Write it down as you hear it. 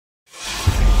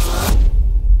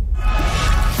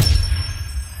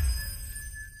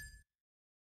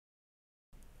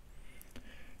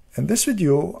In this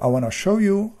video, I want to show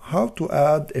you how to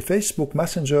add a Facebook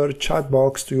Messenger chat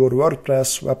box to your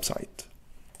WordPress website.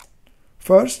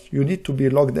 First, you need to be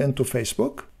logged into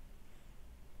Facebook.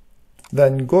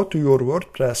 Then go to your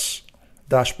WordPress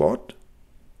dashboard.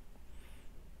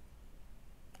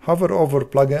 Hover over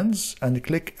Plugins and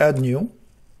click Add New.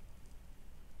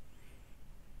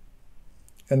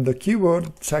 In the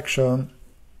keyword section,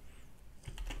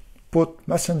 put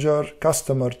Messenger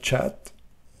Customer Chat.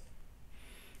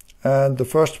 And the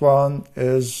first one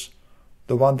is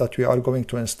the one that we are going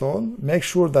to install. Make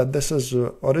sure that this is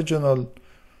the original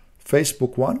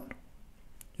Facebook one.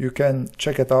 You can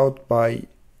check it out by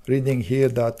reading here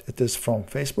that it is from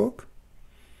Facebook.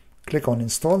 Click on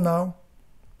Install Now.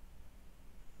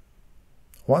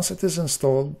 Once it is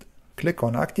installed, click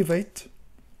on Activate.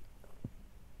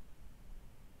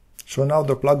 So now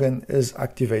the plugin is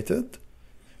activated.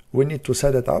 We need to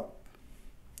set it up.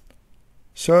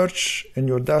 Search in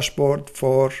your dashboard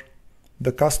for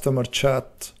the Customer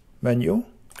Chat menu.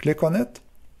 Click on it.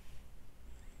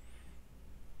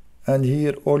 And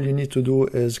here all you need to do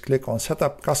is click on Set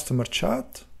up Customer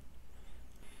Chat.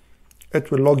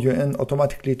 It will log you in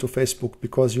automatically to Facebook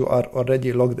because you are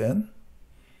already logged in.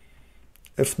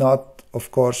 If not,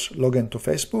 of course, log into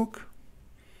Facebook.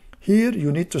 Here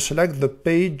you need to select the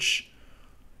page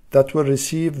that will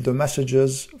receive the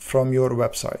messages from your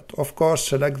website. Of course,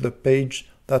 select the page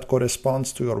that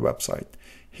corresponds to your website.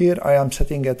 Here I am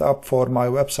setting it up for my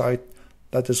website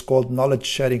that is called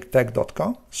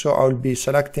knowledgesharingtech.com. So I will be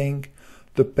selecting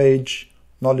the page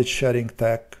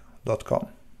knowledgesharingtech.com.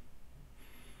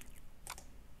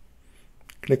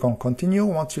 Click on Continue.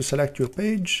 Once you select your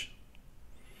page,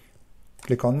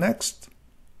 click on Next.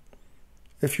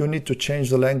 If you need to change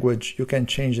the language, you can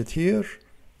change it here.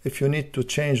 If you need to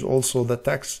change also the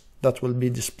text that will be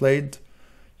displayed,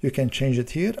 you can change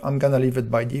it here. I'm gonna leave it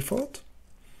by default.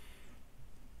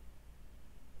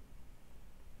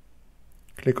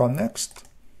 Click on Next.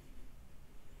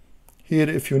 Here,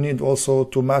 if you need also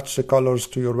to match the colors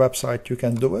to your website, you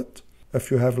can do it. If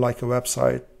you have like a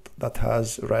website that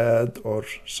has red or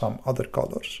some other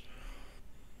colors.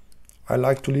 I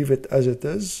like to leave it as it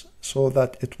is so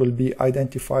that it will be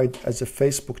identified as a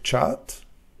Facebook chat.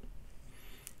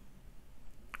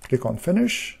 Click on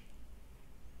Finish.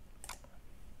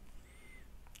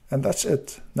 And that's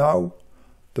it. Now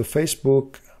the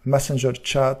Facebook Messenger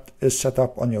chat is set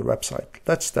up on your website.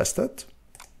 Let's test it.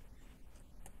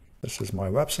 This is my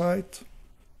website.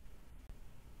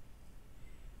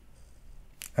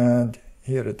 And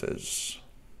here it is.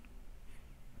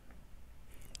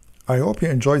 I hope you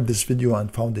enjoyed this video and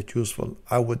found it useful.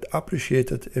 I would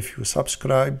appreciate it if you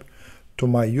subscribe to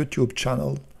my YouTube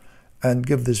channel and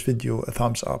give this video a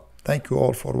thumbs up. Thank you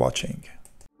all for watching.